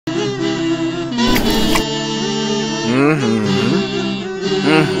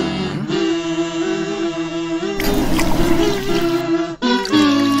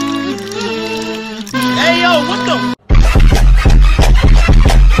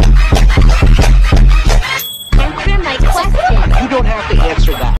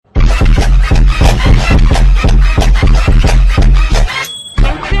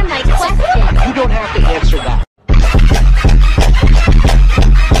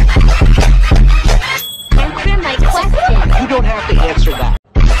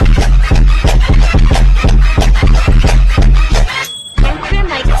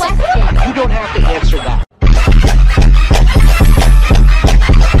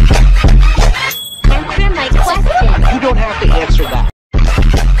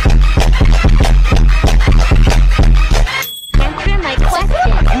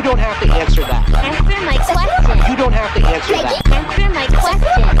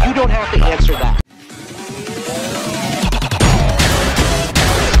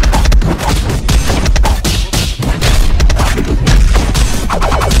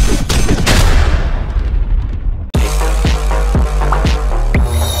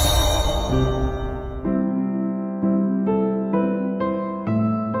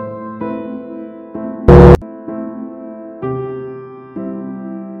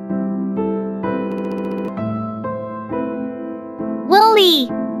Woolly!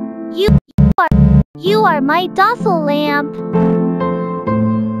 You are my docile lamp.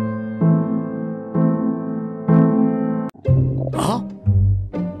 Huh?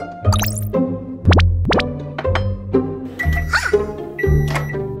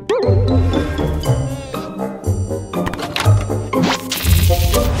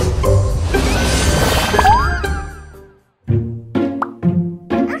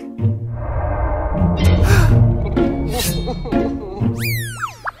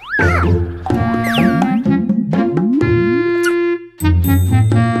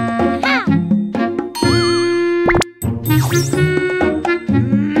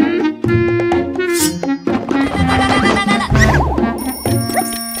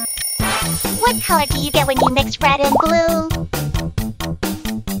 What color do you get when you mix red and blue?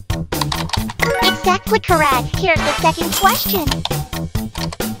 Exactly correct. Here's the second question.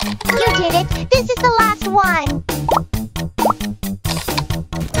 You did it. This is the last one.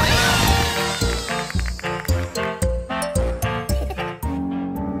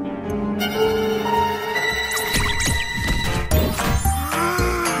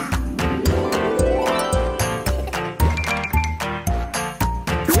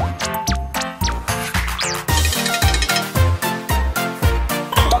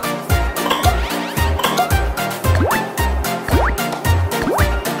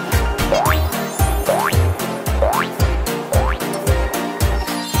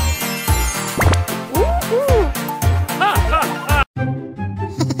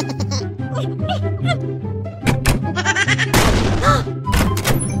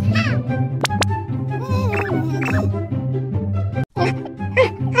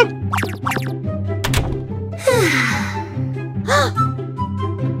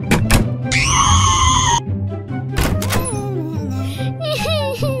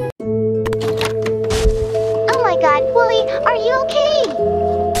 Woolly, are you okay?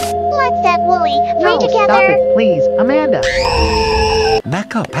 Let's set Woolly free together. Stop it, please, Amanda.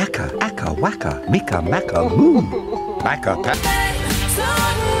 Naka paka, aka waka, mika maka moo. Maka paka.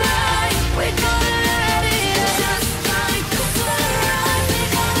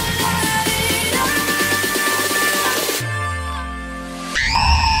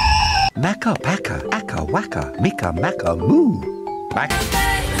 Naka paka, aka waka, mika maka moo.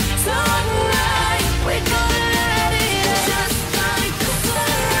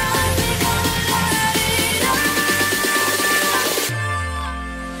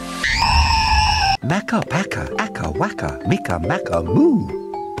 Naka paka, aka waka, mika maka moo.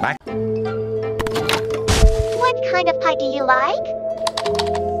 What kind of pie do you like?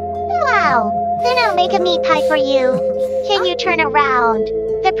 Wow, then I'll make a meat pie for you. Can you turn around?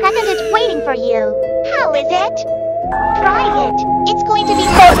 The present is waiting for you. How is it? Try it. It's going to be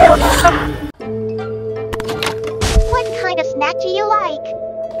What kind of snack do you like?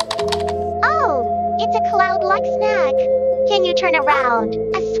 Oh, it's a cloud-like snack. Can you turn around?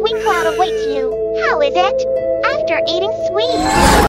 A sweet cloud awaits you. How is it? After eating sweets.